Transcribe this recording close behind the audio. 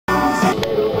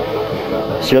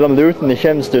Selv om Luton ikke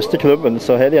er den største klubben,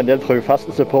 så har de en del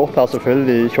trofaste supportere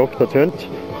selvfølgelig tjukt og tynt.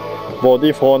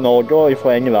 Både fra Norge og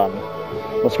fra England.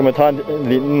 Nå skal vi ta en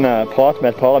liten prat med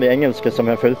et par av de engelske som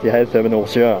har fulgt de helt over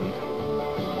Nordsjøen.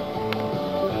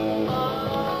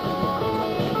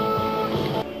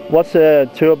 What's the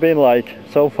tour been like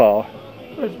so far?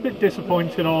 It was a bit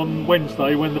disappointing on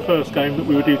Wednesday when the first game that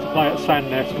we were due to play at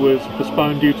Sandnest was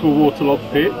postponed due to a waterlogged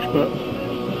pitch, but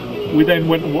we then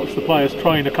went and watched the players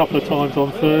train a couple of times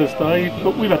on Thursday,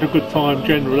 but we've had a good time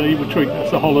generally. We're treating it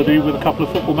as a holiday with a couple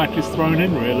of football matches thrown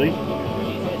in, really.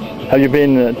 Have you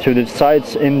been to the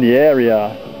sites in the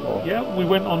area? Yeah, we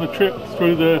went on a trip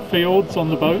through the fields on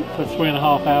the boat for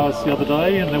 3.5 hours the other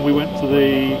day, and then we went to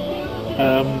the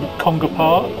Conga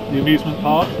Park, the amusement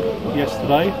park,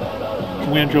 yesterday.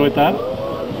 We enjoyed that.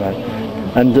 Right.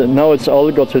 And now it's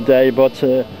Olga today, but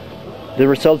the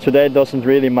result today doesn't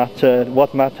really matter.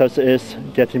 What matters is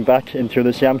getting back into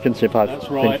the championship, I That's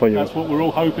think, right. for you. That's what we're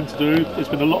all hoping to do. There's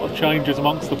been a lot of changes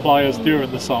amongst the players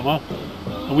during the summer,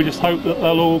 and we just hope that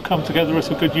they'll all come together as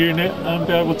a good unit and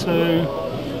be able to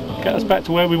get us back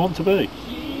to where we want to be.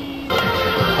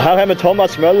 Her har vi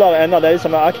Thomas Møller, en av de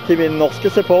som er aktiv i den norske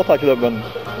supporterklubben.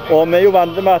 Og vi er jo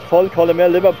vant med at folk holder med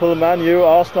Liverpool, Man U,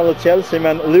 Arsenal og Chelsea,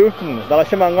 men Luton, det er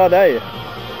ikke mange av dem.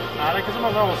 Nei, det er ikke så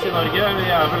mange av oss i Norge. Vi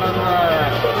er vel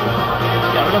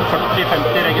en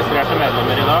 40-50 registrerte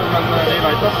medlemmer i dag, men vi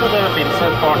vet at det finnes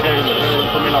et par til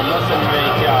rundt om i landet, selv om vi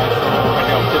ikke er så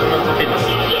veldig aktive, men det finnes.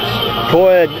 Hva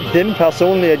er din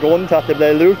personlige grunn til at det ble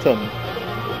Luton?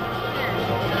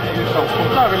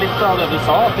 Utgangspunktet er vel litt av det du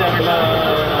sa, at jeg ville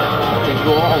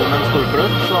unngå å holde med en stor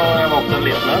klubb, så jeg valgte en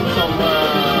liten en som,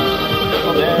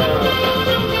 og det,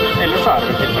 ellers er det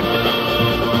vel tilfeldig.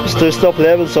 Største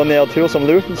opplevelse og nedtur som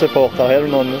Luton-supporter, er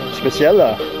det noen spesielle?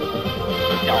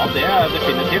 Ja, det er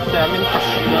definitivt. Det er min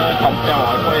første kamp jeg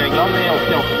var på i England i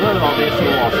 88, da vi slo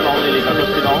Arsenal i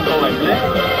ligacupfinalen på Wembley,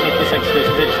 96 000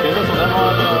 tilskuere, så det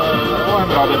var en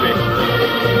bra debut.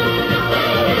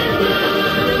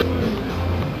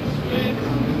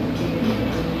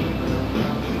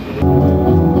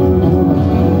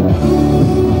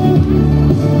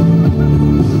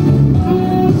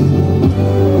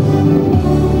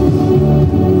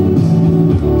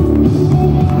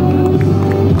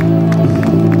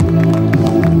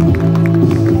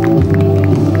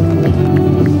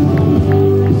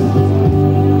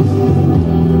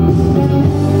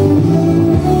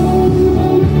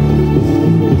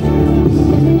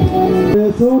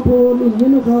 Så på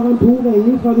linjen har han to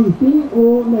veier fra Viking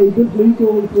og Leibel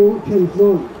Flygård fra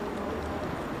Kjensvoll.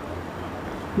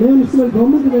 Vi ønsker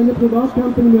velkommen til denne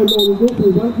privatkampen med Ålgård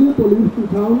fotballklubb og Luton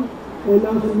Town,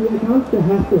 eller som vi er kalt The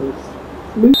Hatters.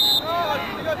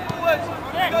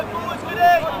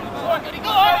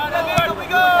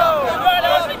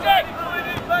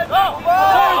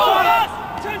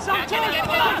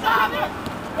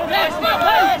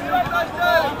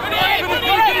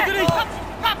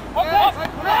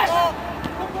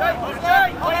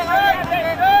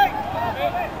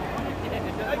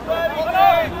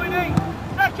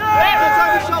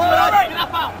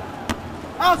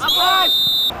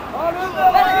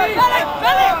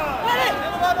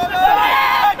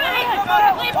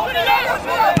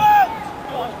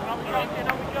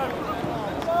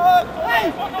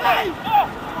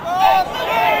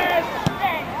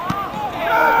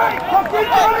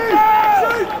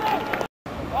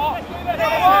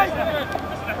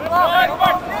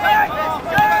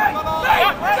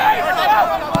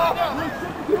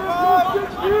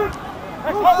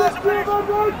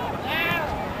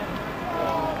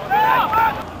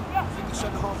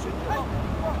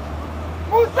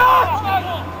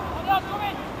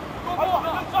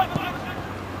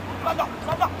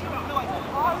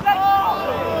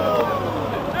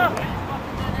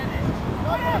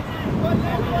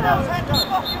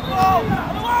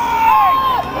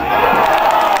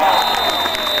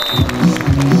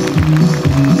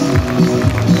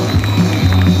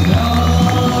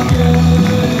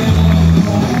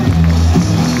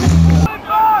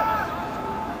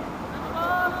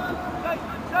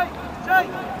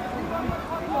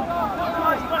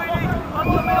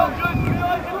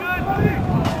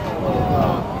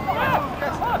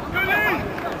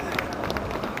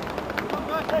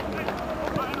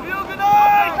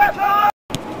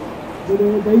 Det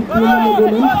er de spillerne går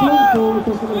lønns på, så hvis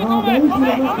dere vil ha dem, så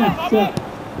er det klasse.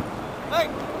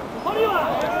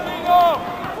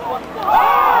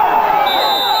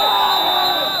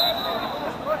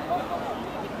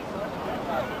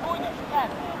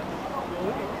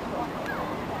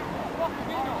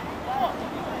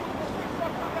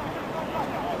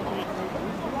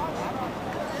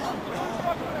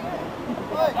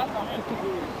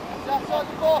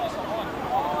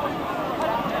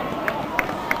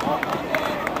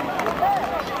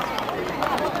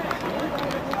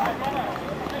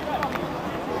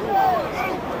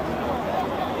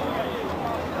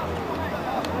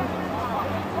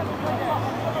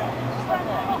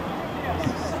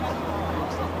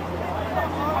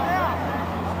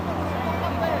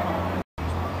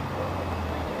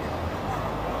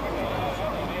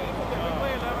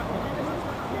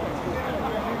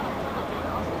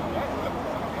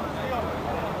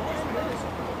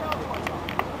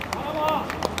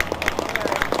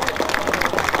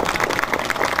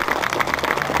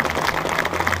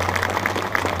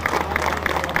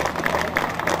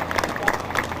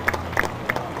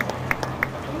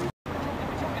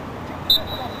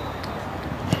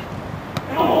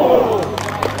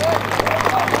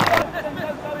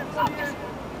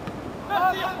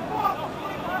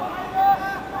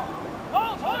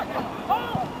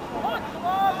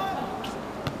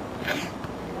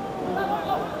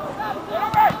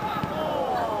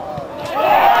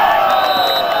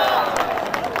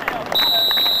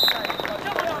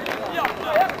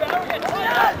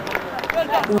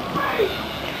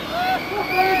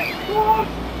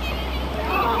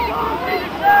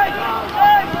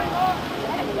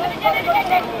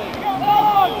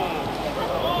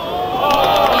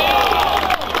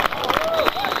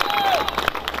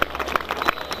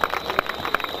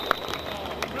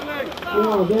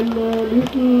 Yeah, then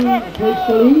Newton takes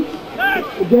the lead.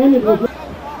 Again, it was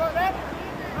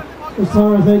as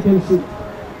far as I can see.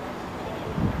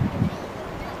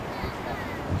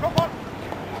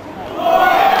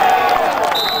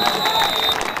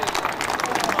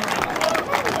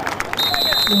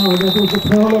 Now, that was a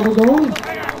pearl of a goal.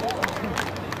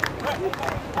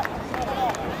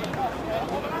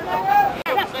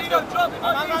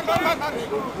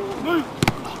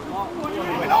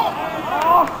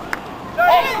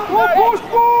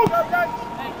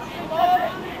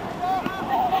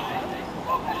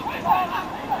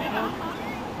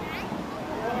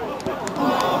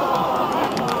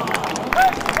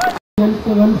 Against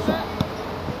the one side.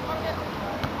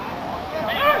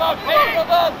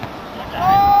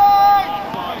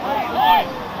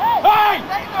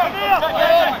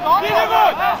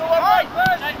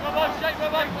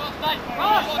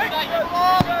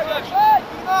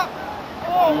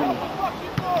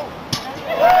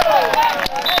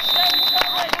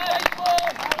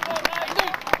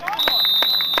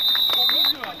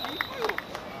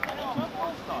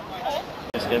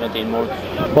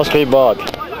 Hva skriver bak?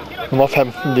 Nummer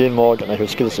 15 din Morgan, jeg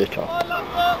husker det sikkert.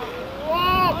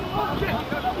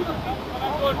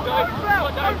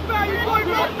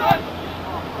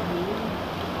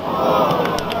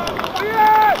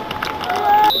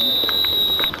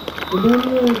 And then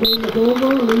the game is over.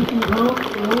 Luton Town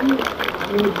won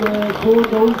with 4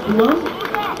 goals to 1.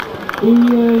 We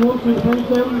want to thank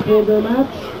them for the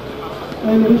match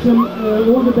and wish them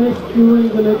all the best during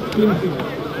the next season.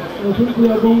 I think we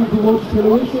are going to watch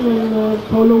television and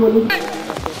follow a little.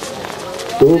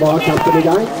 Da var kampen I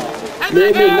gang.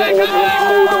 Vi minner om at vi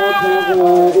I dag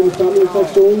har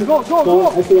innsamlingsaksjon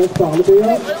fra SES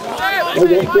Barnebyer. Og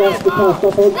vet du at det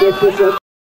kaster folk det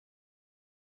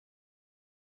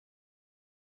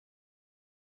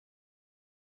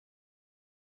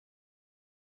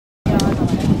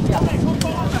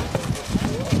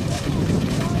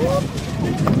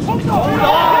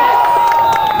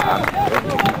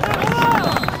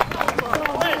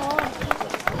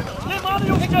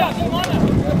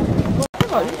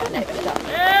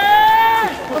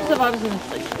Og så var det sånn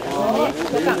stryk.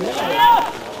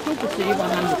 To på 7 og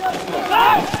han lukket.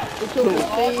 Og 2 på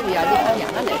 7, ja, de kan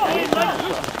gjerne lete litt sånn.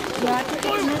 Ja, det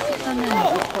nesten sånn en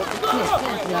på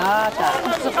knese. Ja, da.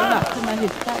 Og så lagde man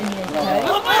hytta inn I en køy.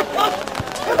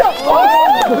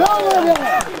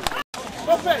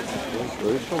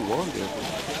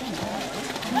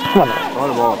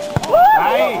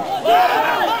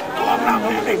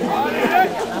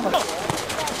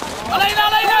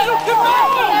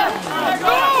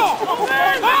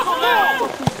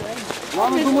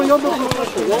 Du må jobbe på det.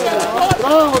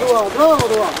 Bravo, Roa. Bravo,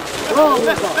 Roa. Bravo,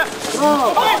 Bravo.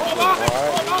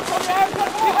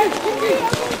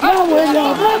 Bravo, Elia.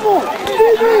 Bravo.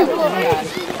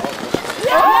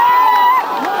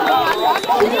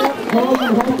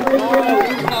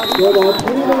 Det var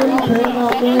 3-0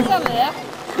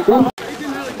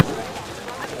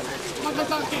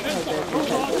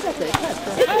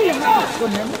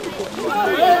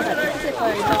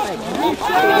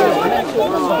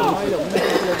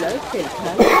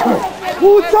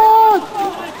 Motsatt!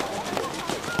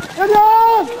 Kom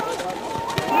igjen!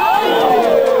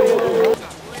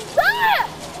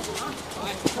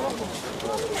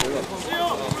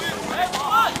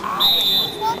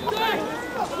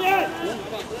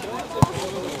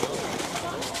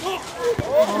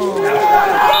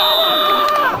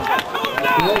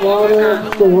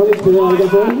 har stående til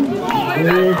Algersson.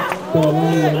 Det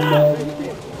spiller en...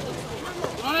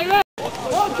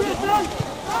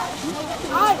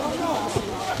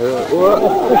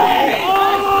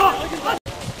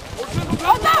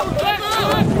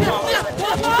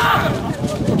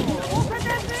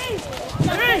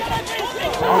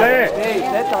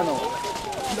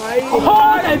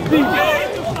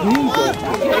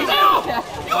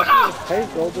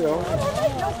 Helt oppe, ja.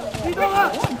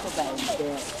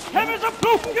 Hvem er som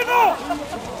plukker nå?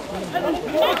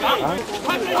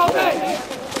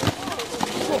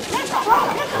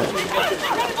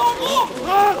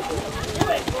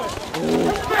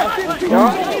 Ja.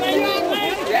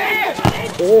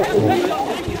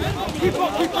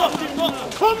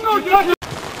 Kom nå, Jørgen!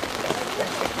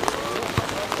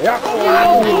 Ja.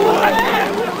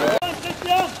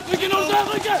 Rygge nå, der,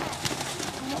 rygge!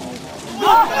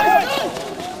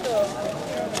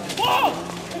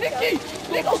 Nicky!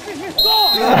 Ligg oppi!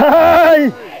 Nei!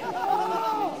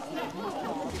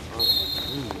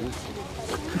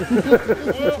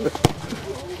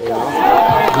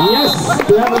 Yes,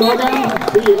 der var dagen.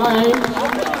 4-1.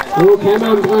 Og hvem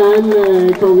andre enn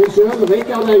kongen selv?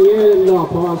 Rikard Enge la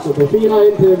på altså på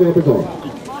 4-1 til VPK.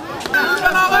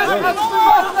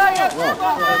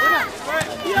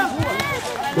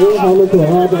 Så har vi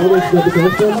kåret dagens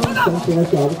VPK-spiller, som skal være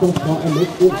gavekost fra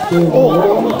MS til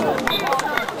Årdal.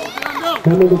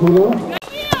 500 kroner.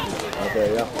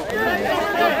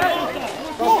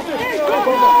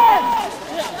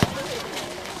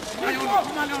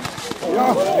 Ja,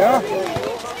 ja.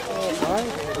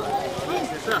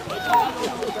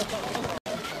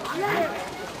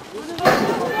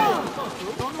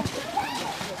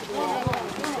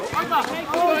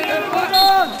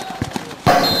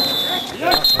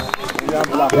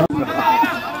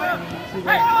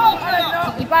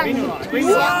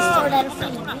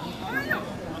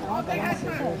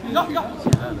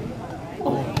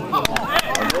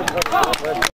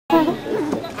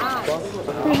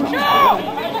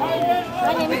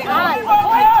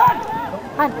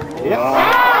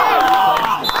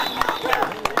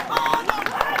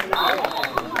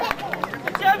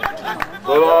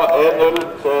 Det var 1-0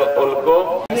 til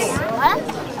Ålgård.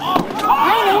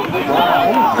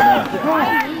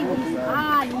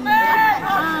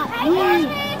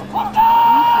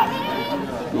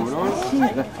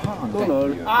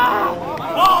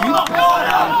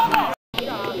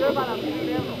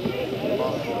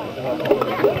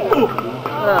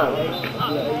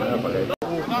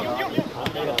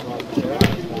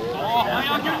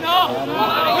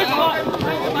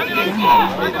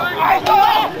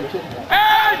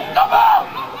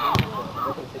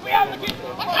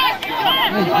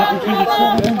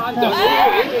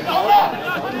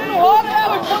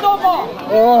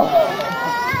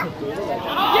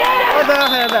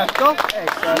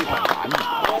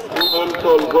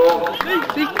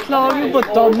 De klager på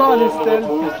dommeren i stedet.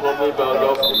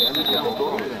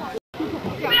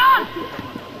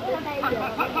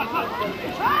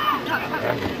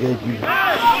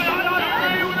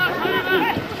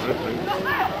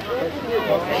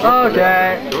 Ok,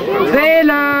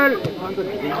 3-0.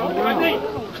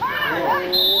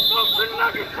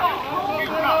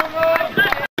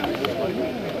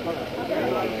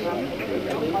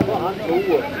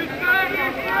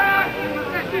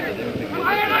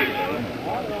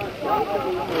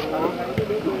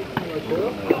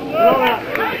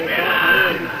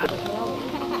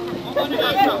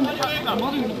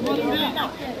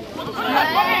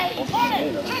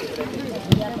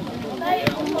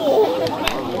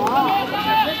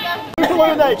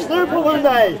 Snu på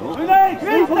Runei!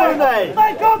 Snu på Runei!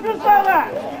 Snek opp, Justine!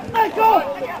 Snek opp!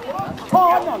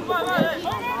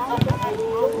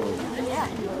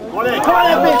 Kom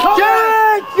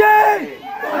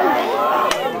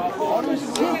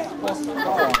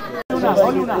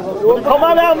igjen, kom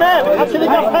an her med! Han skal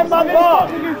ligge 5 mann bak!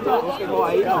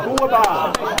 Gode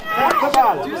ball!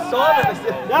 Kjempeball!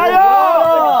 Ja, ja!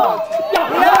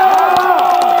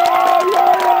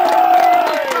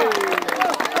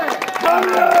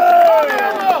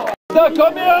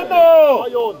 Kom igjen nå!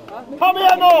 Kom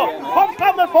igjen nå! Kom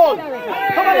frem med folk!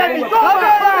 Kom igjen!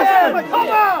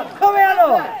 Kom igjen nå!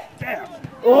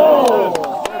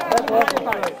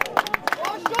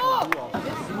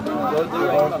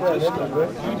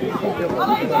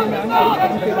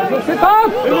 Sitt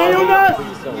opp! Jonas!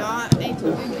 Ja, jeg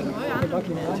tror jeg må, ja.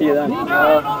 Tiden.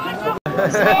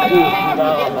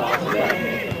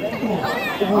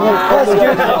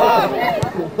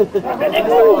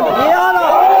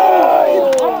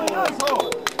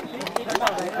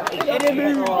 Er det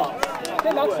mulig?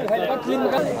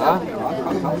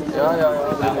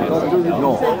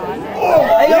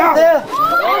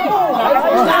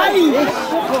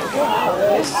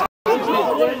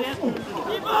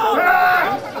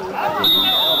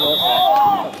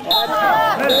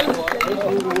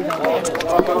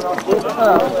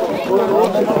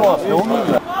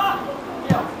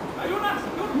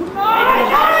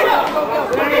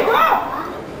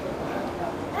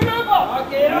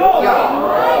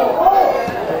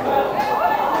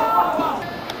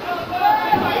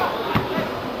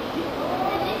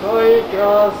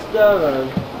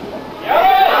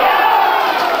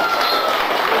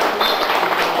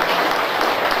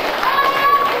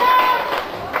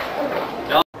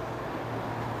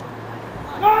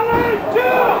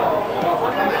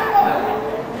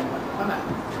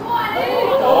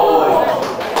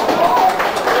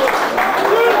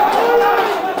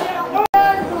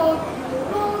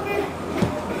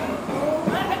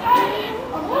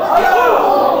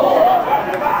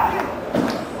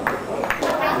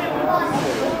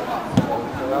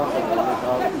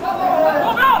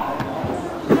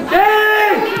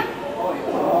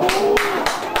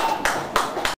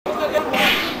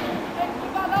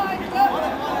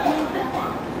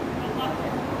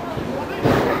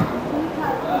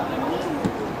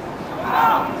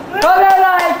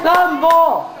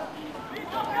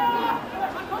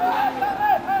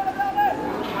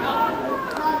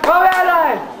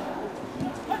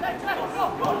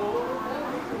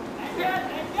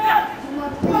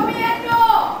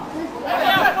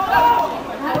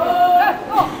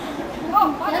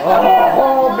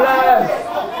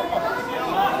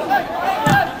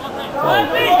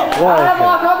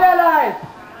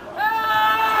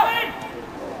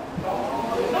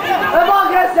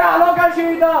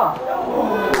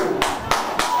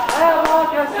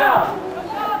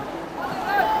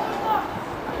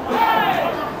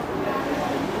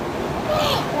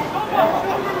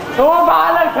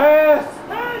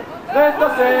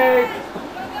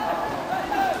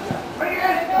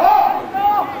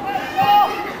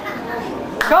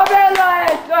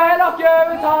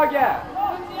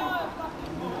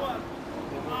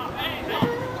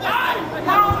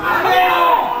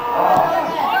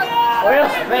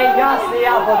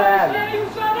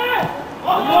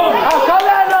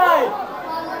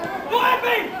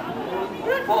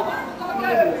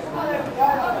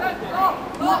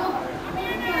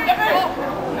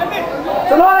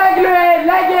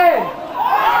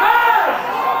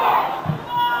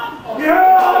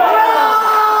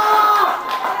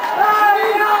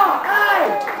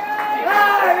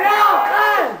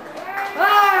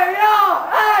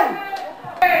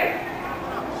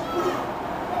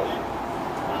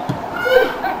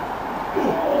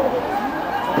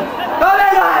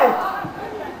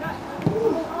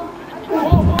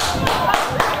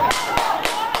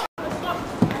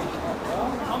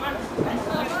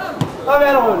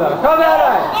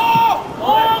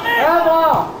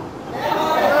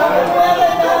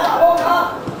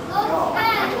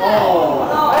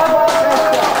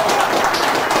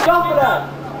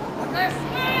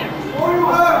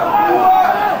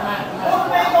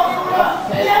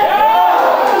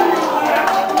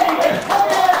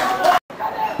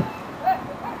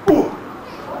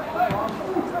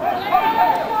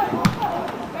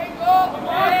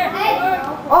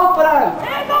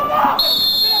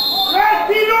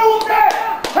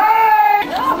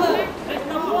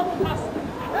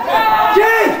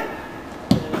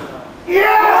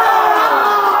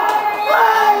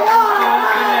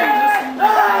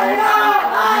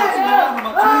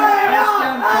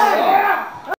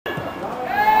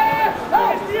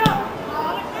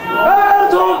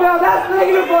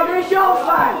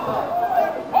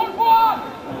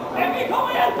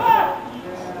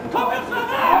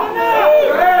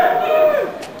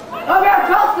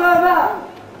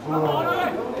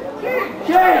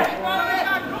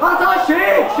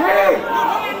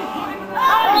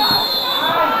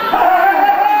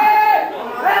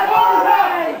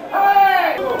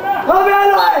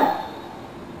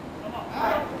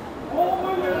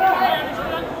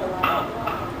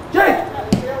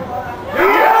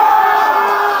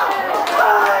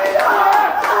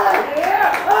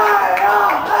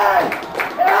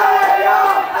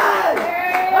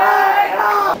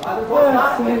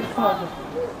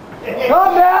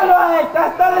 Kom igjen, Eik!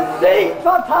 Dette er sykt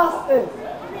fantastisk!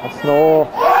 Slå.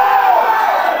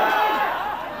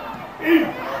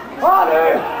 Ha du!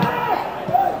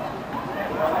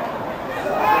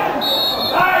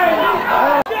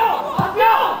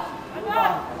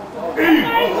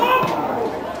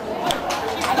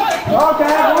 Ok,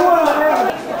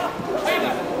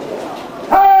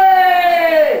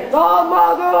 hei! Da må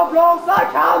du blåse! Starta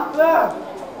kampen!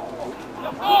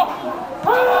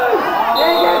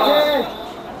 En til!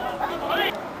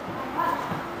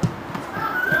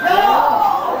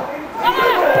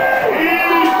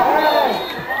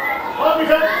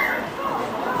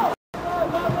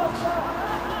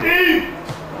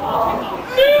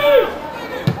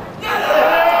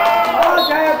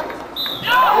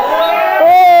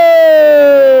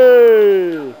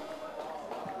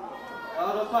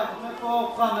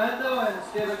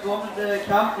 Velkommen til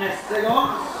kamp neste gang,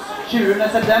 20.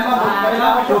 september mot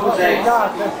Thailand, klokka 6.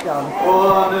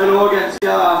 Og vi vil også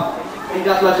ønske en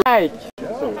gratulasjon. Eik!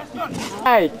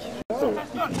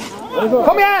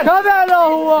 Kom igjen! Kom igjen da,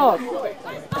 Håvard!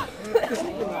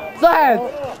 Sånn!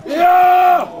 Ja!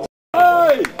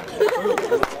 Hei!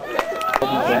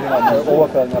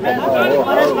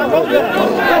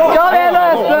 Kom igjen da,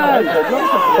 Espen!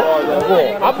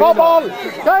 Bra ball!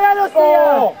 Kom igjen da,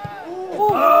 Stian!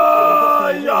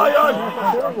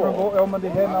 Ja, men de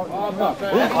har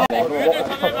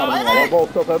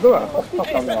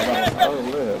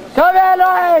Kom igjen da,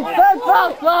 Eik! Sett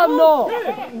fart fram nå!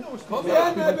 Kom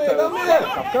igjen,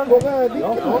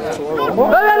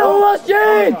 Håvard,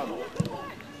 skyt!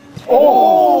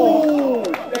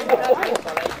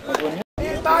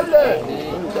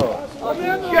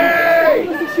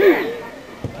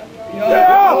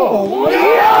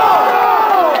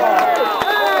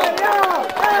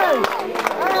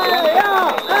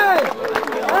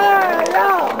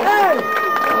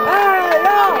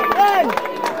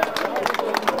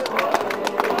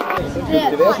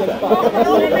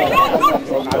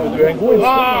 Du er en god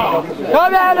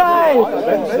Kom igjen, Eik!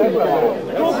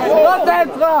 Gå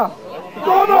sentra!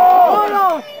 Gå nå!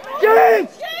 Skyt!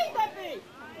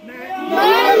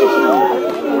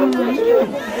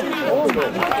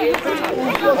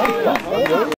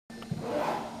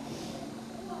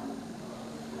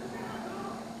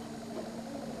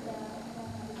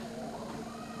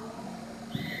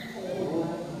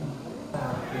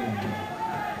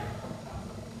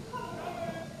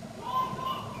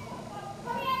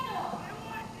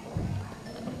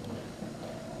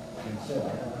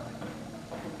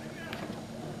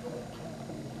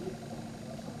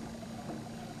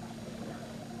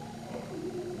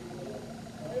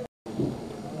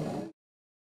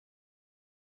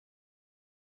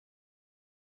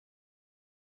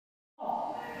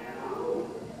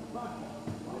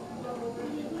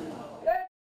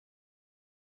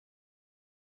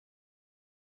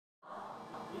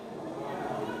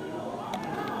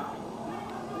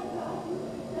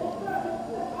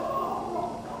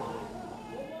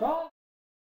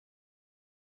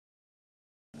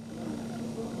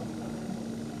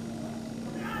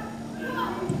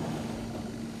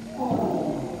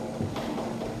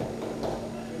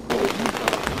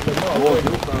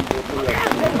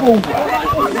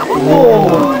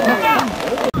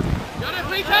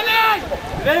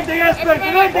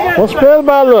 Og spill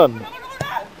ballen!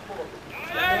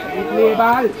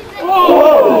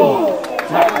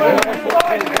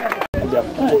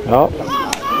 Ja.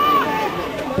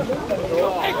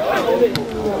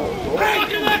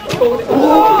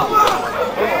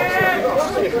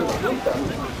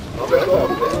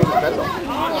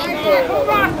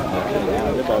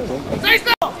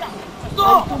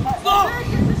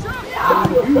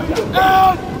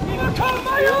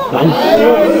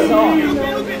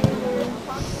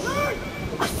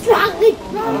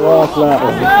 Bra slag.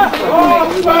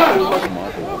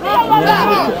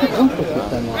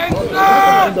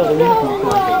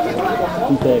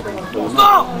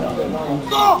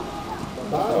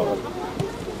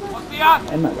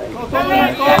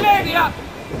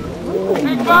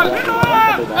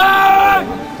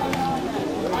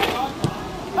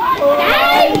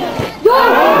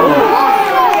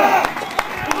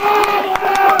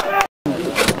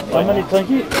 Ja, men de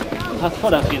trenger ikke tatt for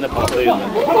den fine paraplyene.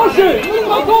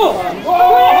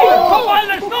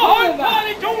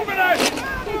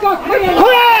 Kom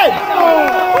igjen!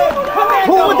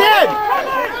 Hodet!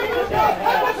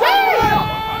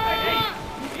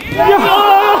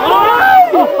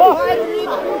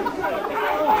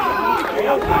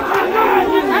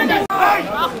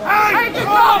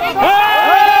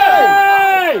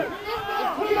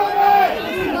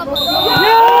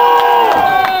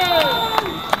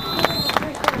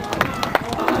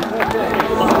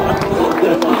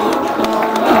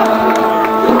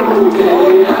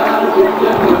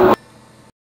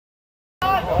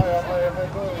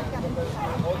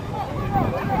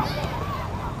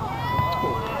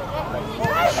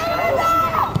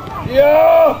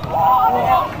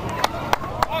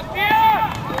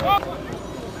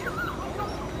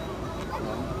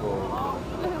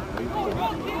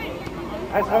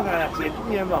 Jeg sang han er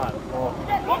siden hjemme han.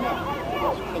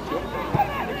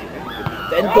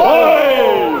 Den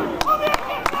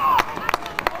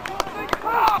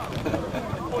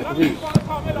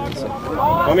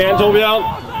Kom igjen, Torbjørn!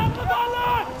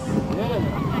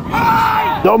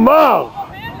 Dommer!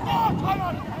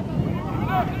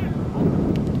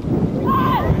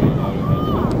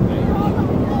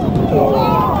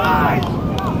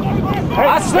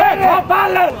 Asle, ta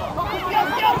ballen!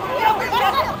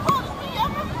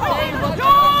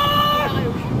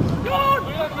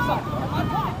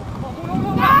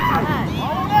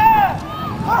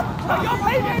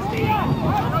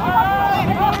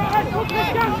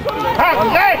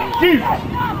 Herregud!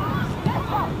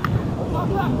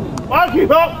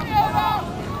 Ballkeeper!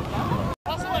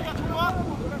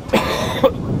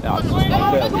 Ja, det er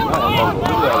flere timer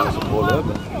som får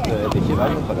løpet. Det er ikke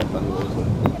veien på dette nivået.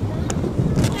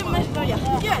 Ja,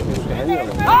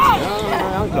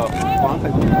 han er klar.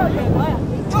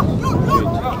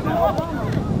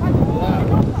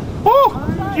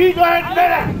 Skyt og hent med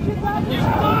det!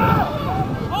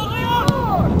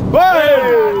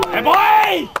 En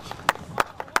breit!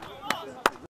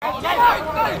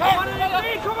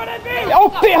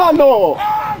 Oppi han nå!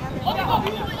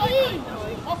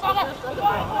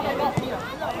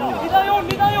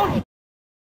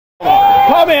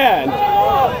 Kom igjen!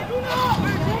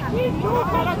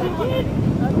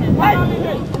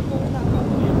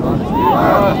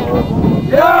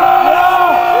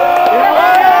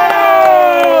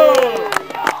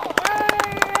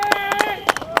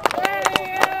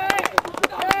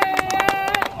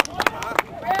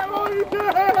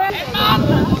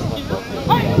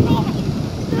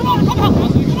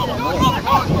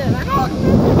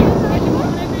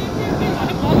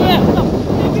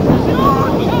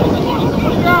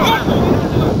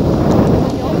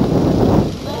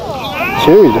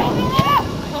 Syd.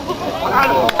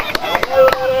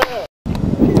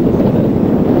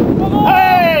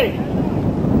 Hei!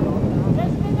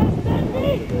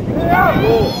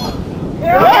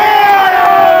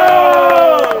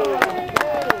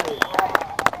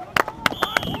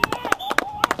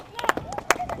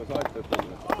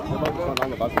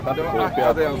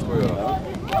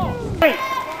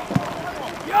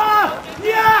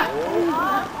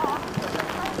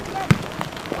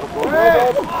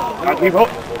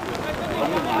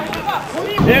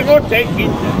 Det går tenkt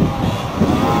ikke.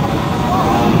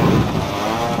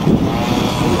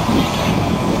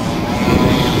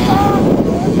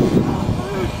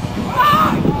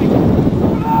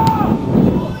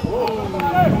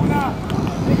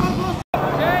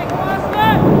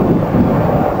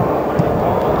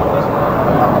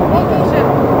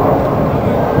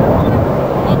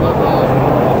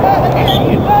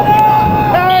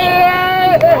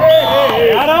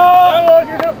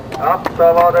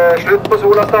 Da var det slutt på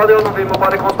Sola stadion, og vi må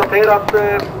bare konstatere at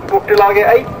bortelaget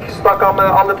Eik stakk av med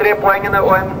alle 3 poengene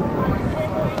og en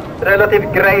relativt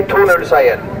grei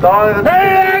 2-0-seier. Da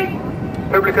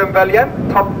publikum vel hjem,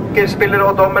 takker spillere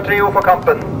og dommertrio for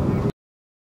kampen.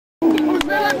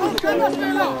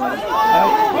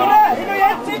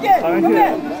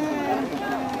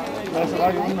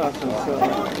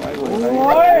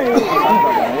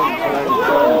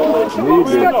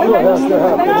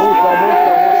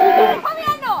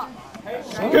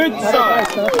 Gudsa!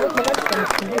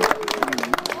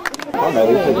 Han er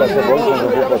ikke beste bollen som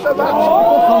får beste.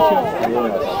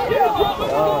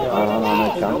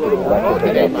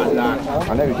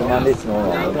 Han er jo ikke med litt nå.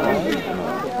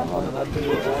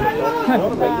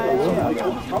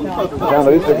 Han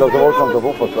har utviklet seg voldsomt til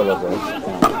fotballspiller.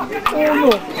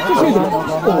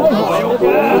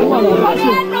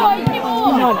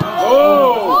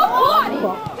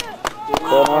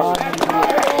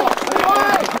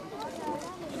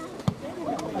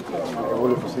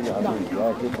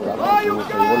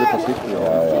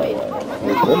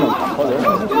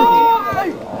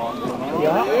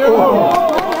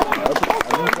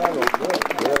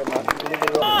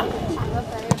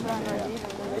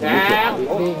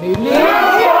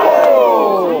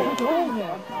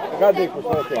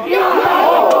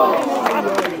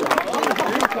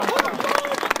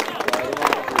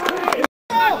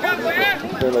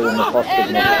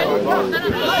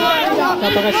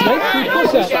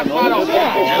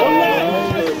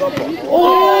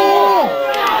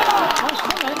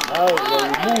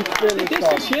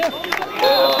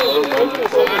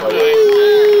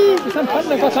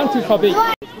 Forbi.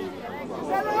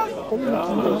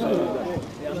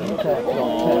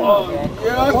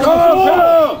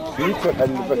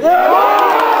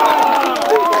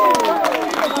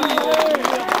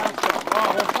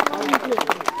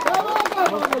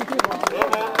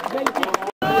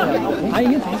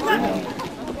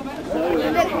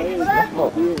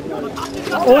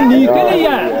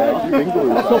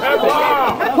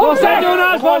 Fortsett,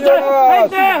 Jonas! Fortsett!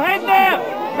 Helt ned! Helt ned!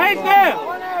 Helt ned!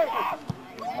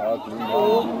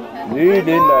 Nyd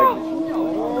innlegg.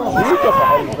 Skyter for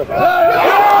helvete.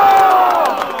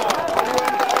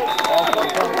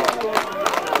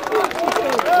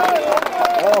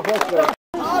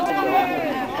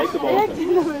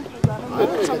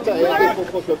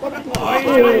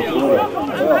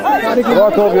 Bra,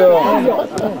 Torbjørn.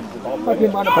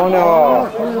 Sånn, ja.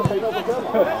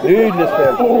 Nydelig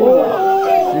spill.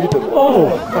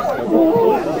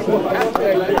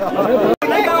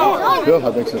 Før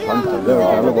hadde jeg sett han til. Det var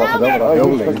jævlig bra, for der var det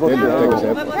høvling. Det likte jeg å se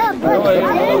på.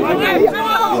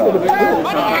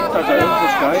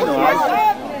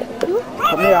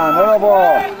 Kom igjen, det var bra.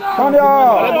 Sånn, ja.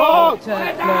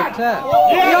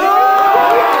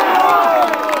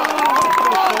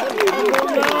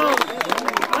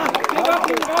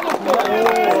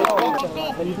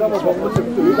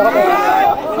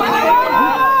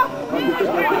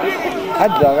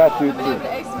 Hedda rett ut.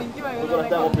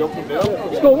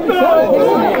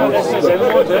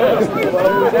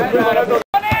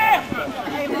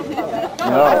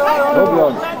 Ja,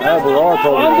 Torbjørn. Det er bra,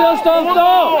 Torbjørn. Anders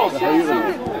starter!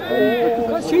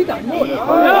 Kan skyte en mål.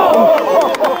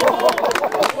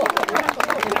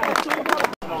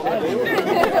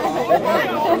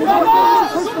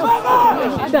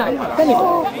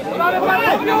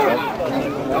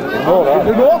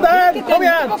 Du går den! Kom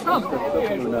igjen!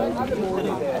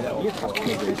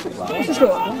 Og så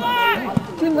slår han.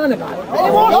 Kun denne veien.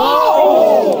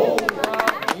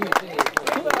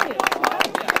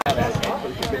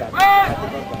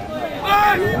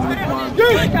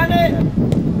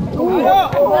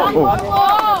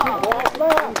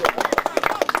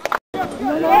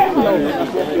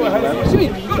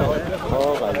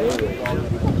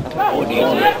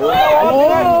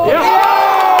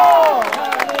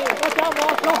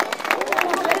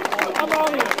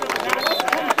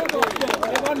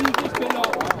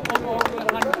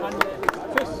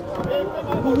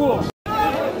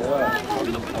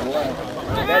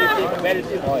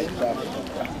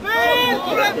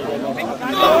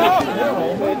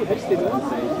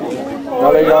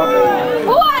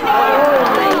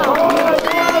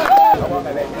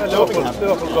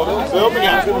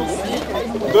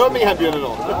 Birmingham begynner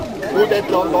nå. Mot et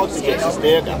lag som ikke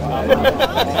eksisterer.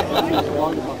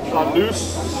 Fra lus.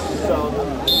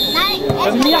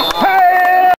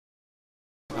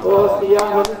 Og Stian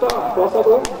Hønstad, fortsatt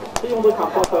ung, 300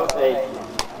 kamper før EIK.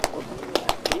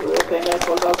 Og trenger et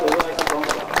hold av store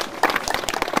representanter.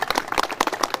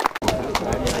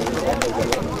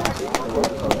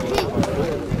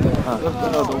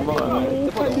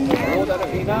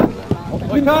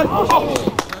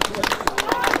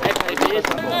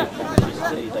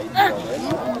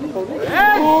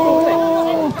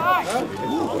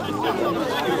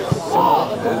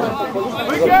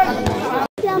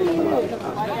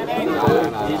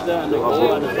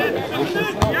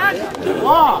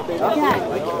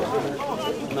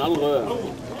 Knallrød.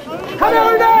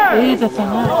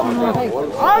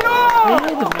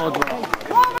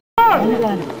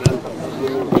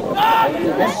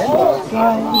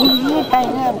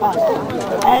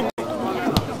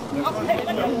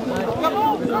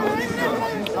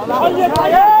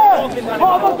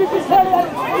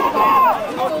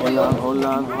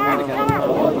 Holland.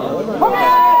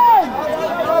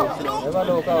 Det var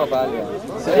noe av baljen.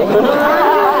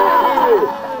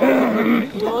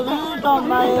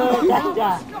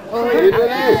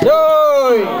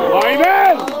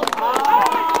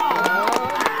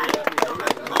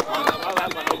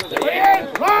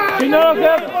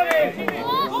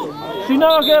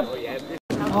 Synage!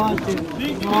 Nå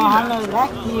har han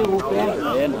rett i Europa.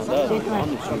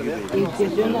 Ikke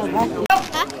skjønner rett i.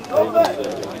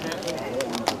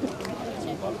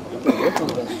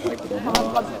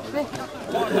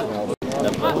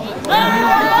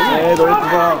 Nei, det er ikke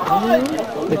bra.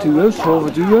 Du er jo sover,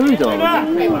 du er jo i dag.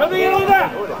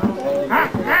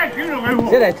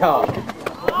 Se deg ta.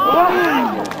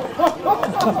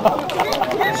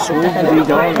 Sover du i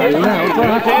dag, eller?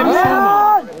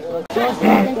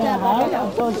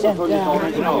 Fortsett.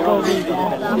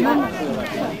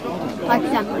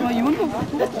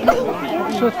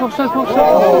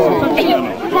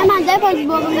 Den hadde jeg faktisk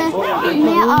bare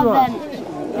med av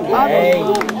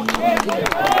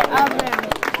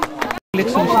Litt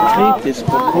sånn kritisk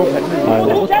på hvor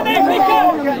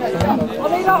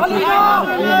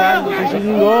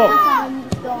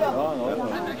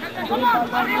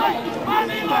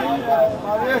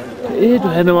er du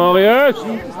henne, Marius?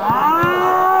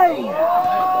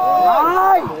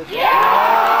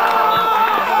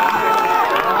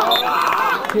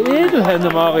 Hvor er du henne,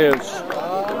 Marius?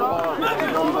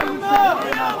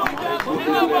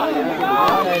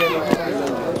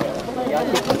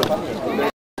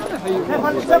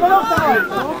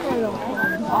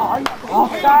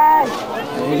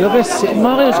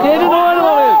 Marius, hva er det nå, eller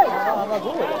Marius?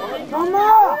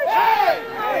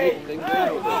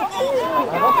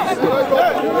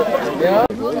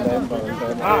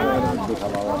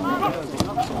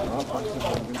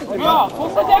 Ja,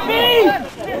 fortsatt er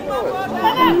fint!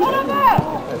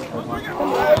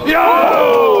 Ja!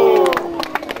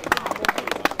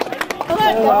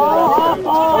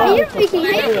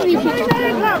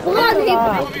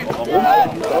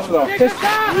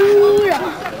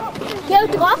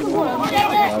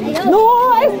 Nå,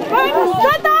 Espen!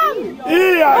 Sett den!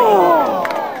 Ja!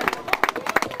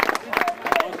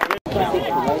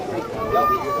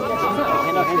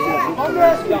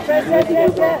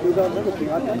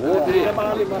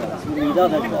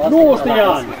 Nå,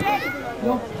 Stian!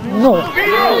 Nå!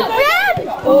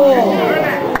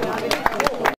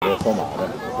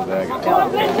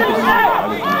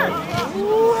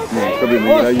 Skal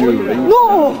begynne med juling. Nå!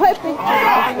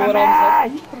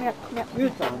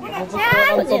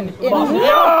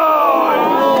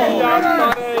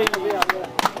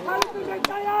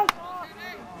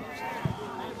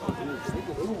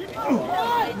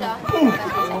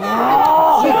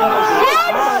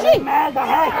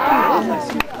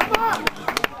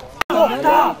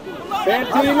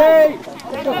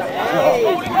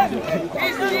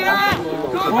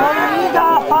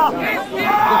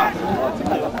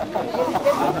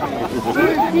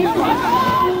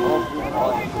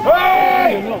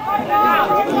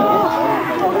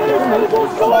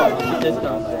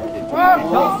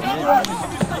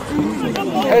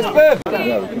 Espen!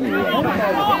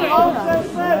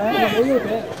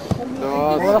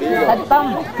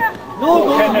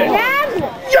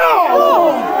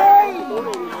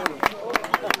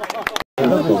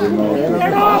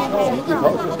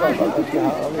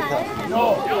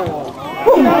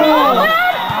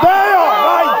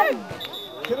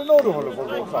 Hva er det nå du holder på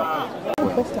å få?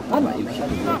 Han er jo ikke.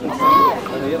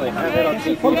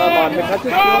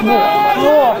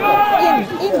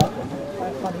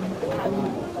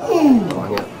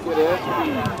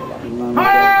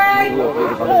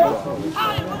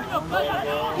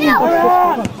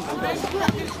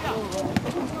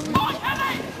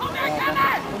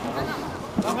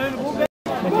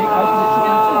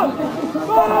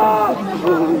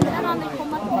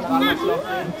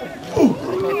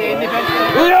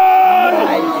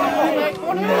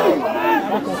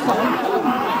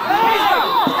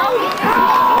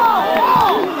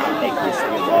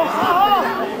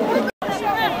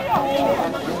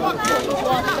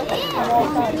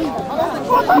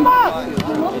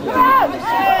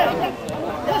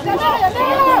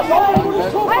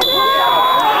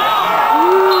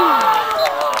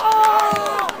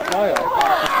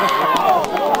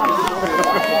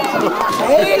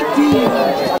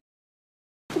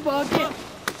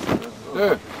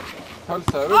 Du,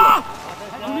 pølse er det.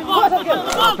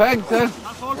 Peng til.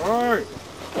 Oi.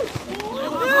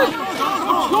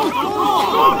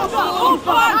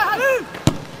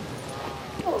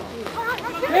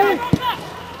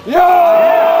 Ja!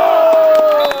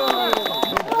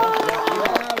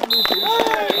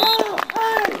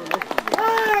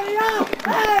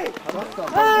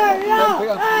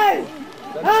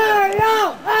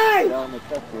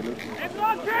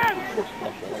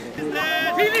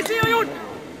 Tidlig siden, Jon!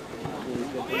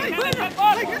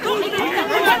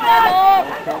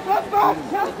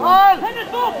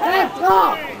 Nå.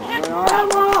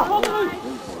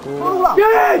 Kom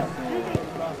igjen!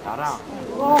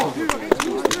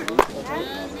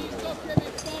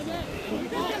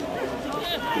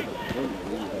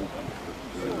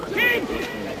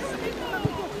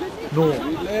 Gå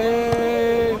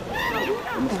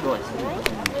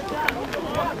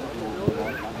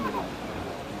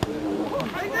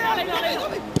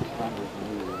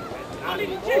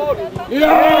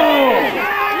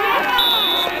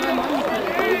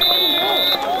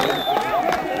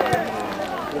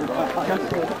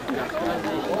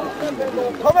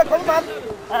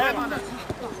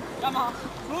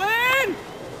inn!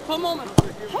 For moment.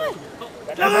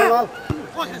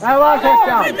 Her var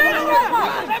Kristian!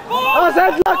 Og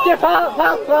sett lakket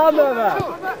fart fremover!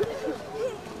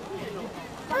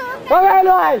 Kom igjen,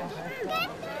 Lloyd!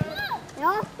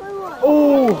 Ja,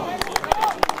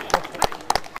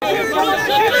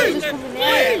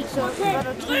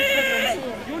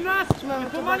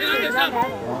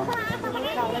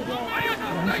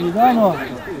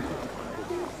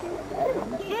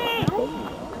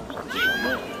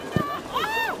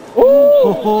 Kom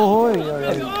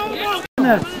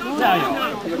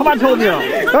an, Torbjørn!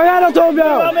 Kom igjen da,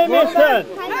 Torbjørn! Kom med missen!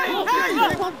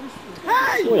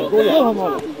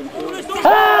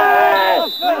 Hei!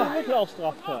 Klar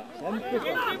straffe.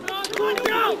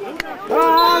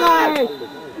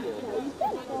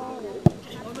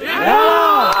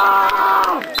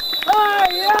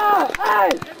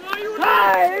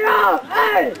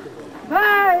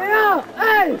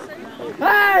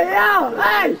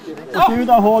 Ikke ut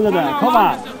av hålet der, kom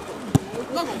her!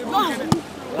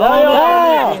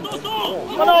 Ja!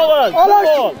 Kom over!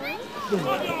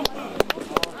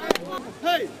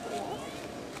 Hei!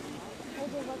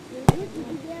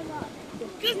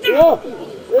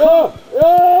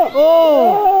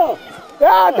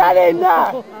 Ja, der inne!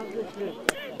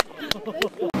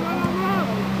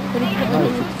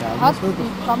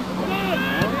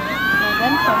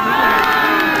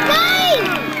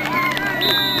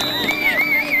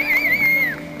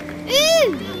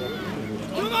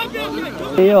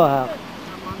 Rio her.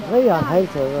 Rio er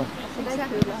helt over.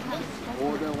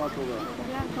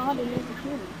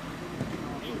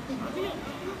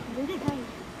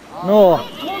 Nå!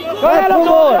 Rett på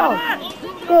mål!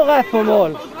 Nå rett på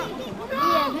mål!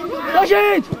 Ta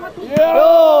skyt!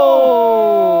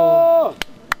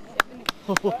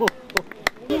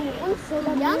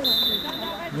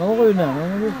 Nå Rune, nå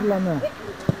må du følge med.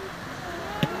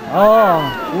 Ja,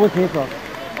 gode keeper.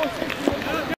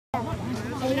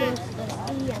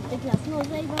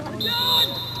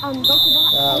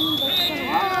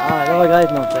 Ja, det var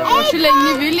greit nok. Det var ikke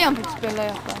lenge William fikk spille i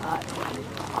hvert fall.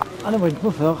 Han har vært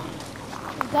på før.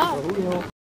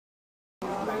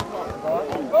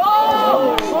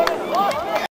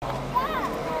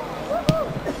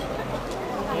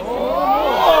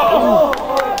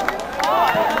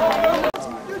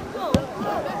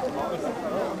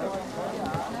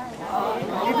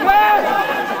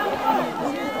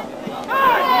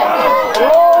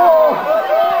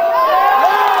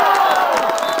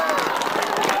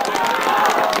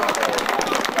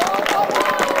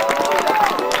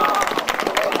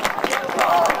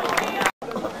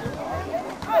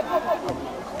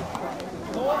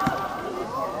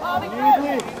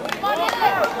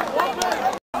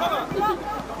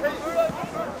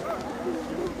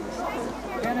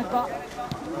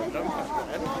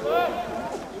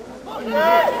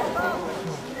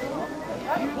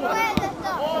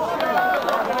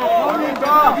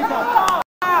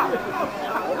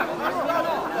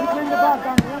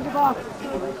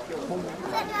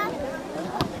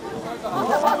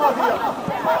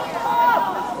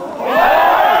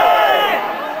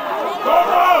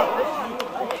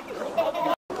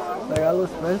 Jeg har aldri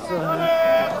spilt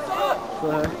så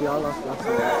høyt i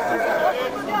aldersklassen.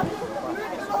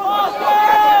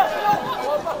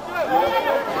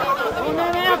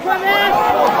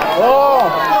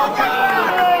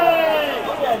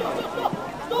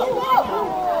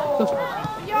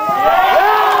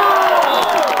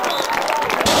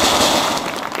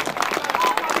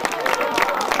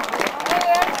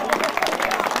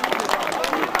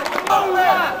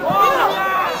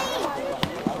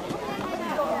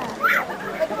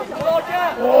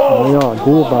 Ja,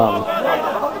 god ball.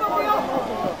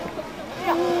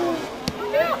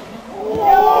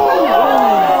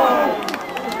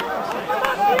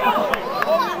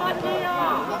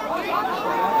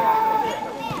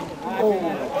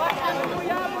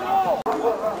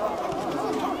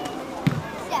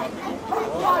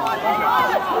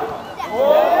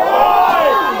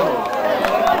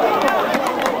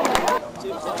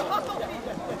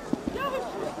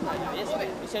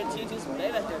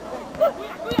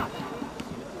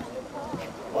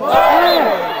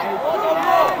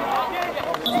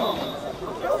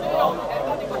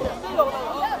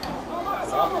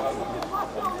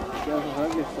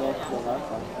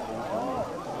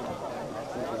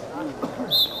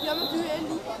 Ja, men du er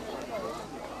lik.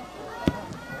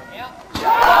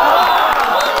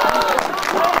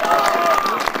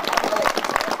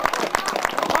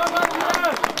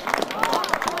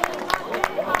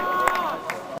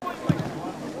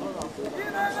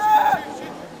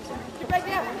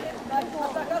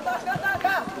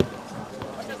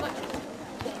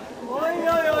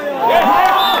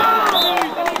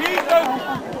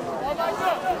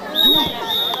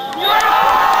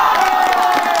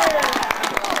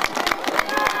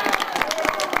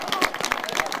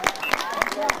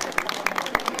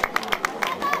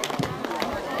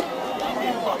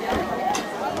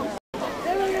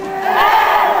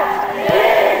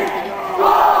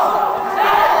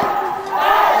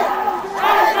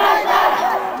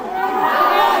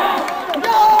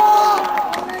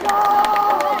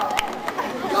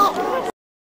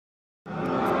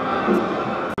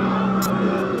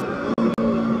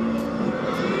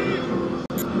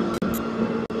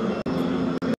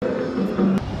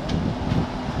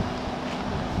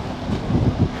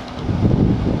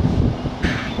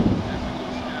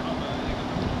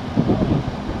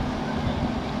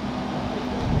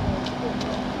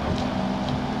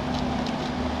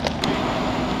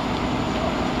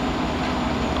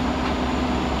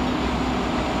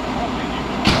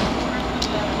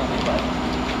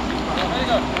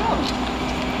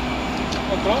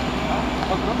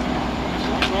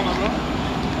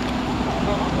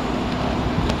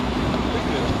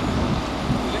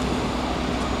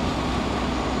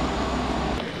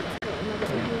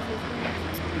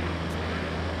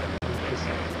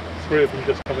 Three of them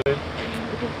just come in.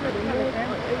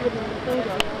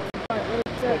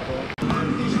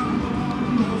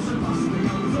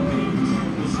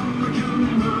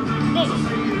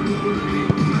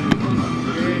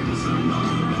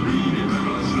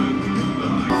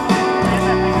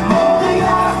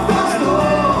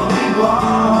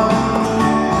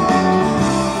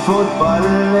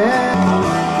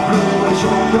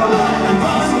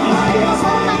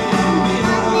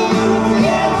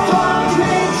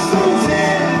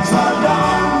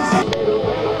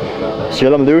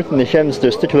 Selv om Luton ikke er den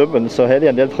største klubben, så har de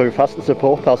en del trofaste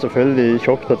supportere selvfølgelig i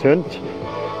tjukt og tynt.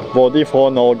 Både fra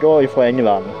Norge og fra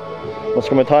England. Nå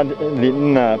skal vi ta en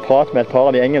liten prat med et par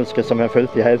av de engelske som har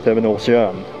fulgt de helt over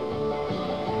Nordsjøen.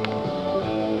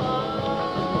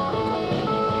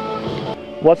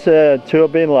 What's the tour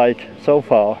been like so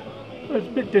far? I was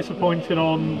a bit disappointed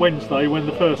on Wednesday when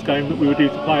the first game that we were due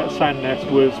to play at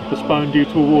Sandnest was postponed due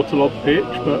to a waterlogged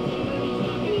pitch, but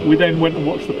we then went and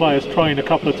watched the players train a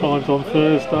couple of times on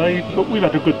Thursday. But we've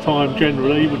had a good time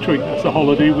generally. We're treating it as a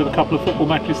holiday with a couple of football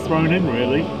matches thrown in,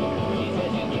 really.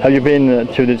 Have you been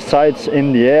to the sites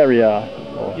in the area?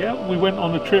 Yeah, we went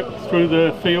on a trip through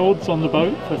the fields on the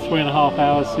boat for 3.5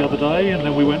 hours the other day, and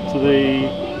then we went to the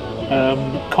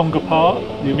Conga Park,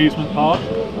 the amusement park,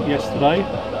 yesterday.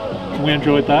 And we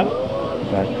enjoyed that.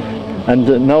 Right.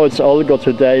 And now it's Olga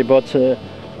today, but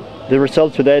the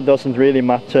result today doesn't really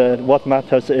matter. What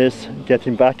matters is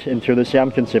getting back into the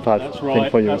championship, I That's think,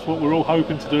 right. for you. That's what we're all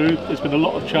hoping to do. There's been a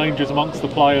lot of changes amongst the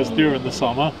players during the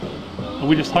summer, and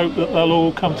we just hope that they'll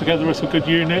all come together as a good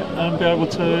unit and be able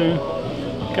to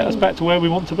get us back to where we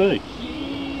want to be.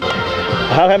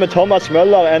 Her har vi Thomas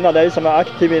Møller, en av de som er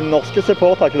aktiv i den norske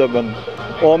supporterklubben.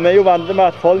 Og vi er jo vant med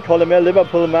at folk holder med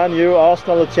Liverpool, Man U,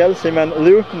 Arsenal og Chelsea, men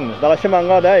Luton, det er ikke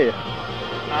mange av dem.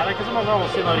 Nei, det er ikke så mange av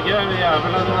oss i Norge. Vi er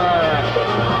vel en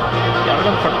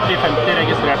 40-50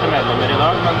 registrerte medlemmer i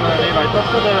dag, men vi vet at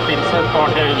det finnes et par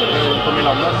 300 rundt om i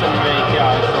landet som ikke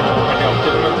er så veldig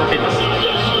aktive, men som finnes.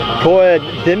 Hva er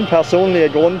din personlige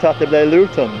grunn til at det ble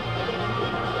Luton?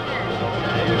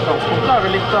 Utgangspunktet er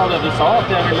vel litt av det du sa, at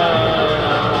jeg ville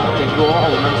unngå å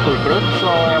holde med en stor klubb, så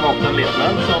jeg valgte en liten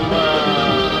en som,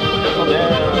 så det,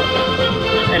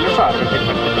 ellers er det vel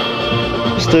tilfeldig.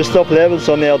 Største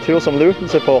opplevelse nedtur som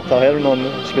Luton-supporter, er det noen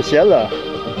spesielle?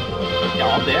 Ja,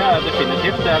 det er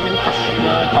definitivt. Det er min første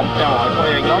kamp jeg var på i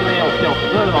England i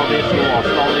 88, da vi slo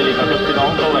Arsenal i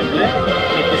ligacupfinalen på Wembley.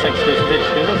 96 000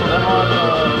 tilskuere, så det var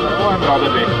en bra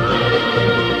debut.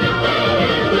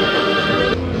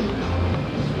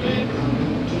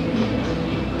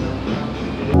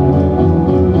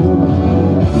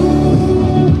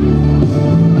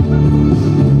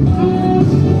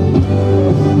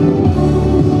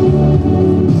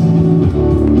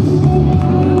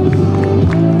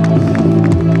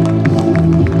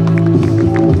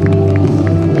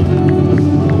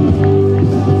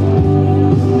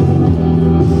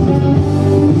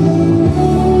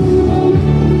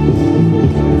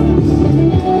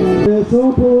 Så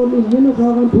på linjene så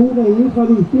har han to veier fra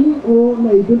Viking og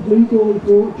Leibel Flygård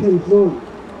fra Kjensvoll.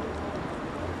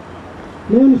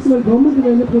 Vi ønsker velkommen til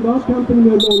denne privatkampen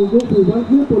med Ålgård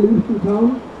fotballklubb og Luton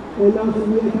Town, eller som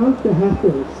vi er kalt The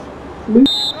Hatters.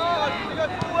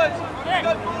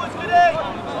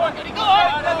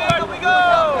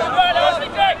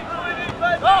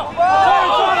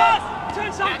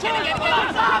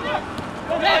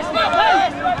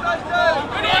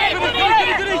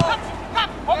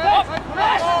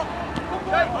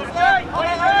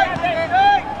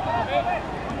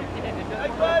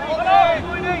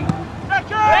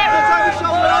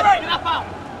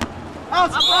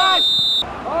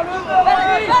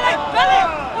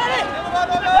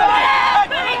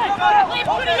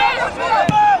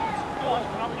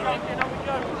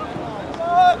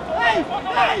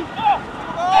 Hey!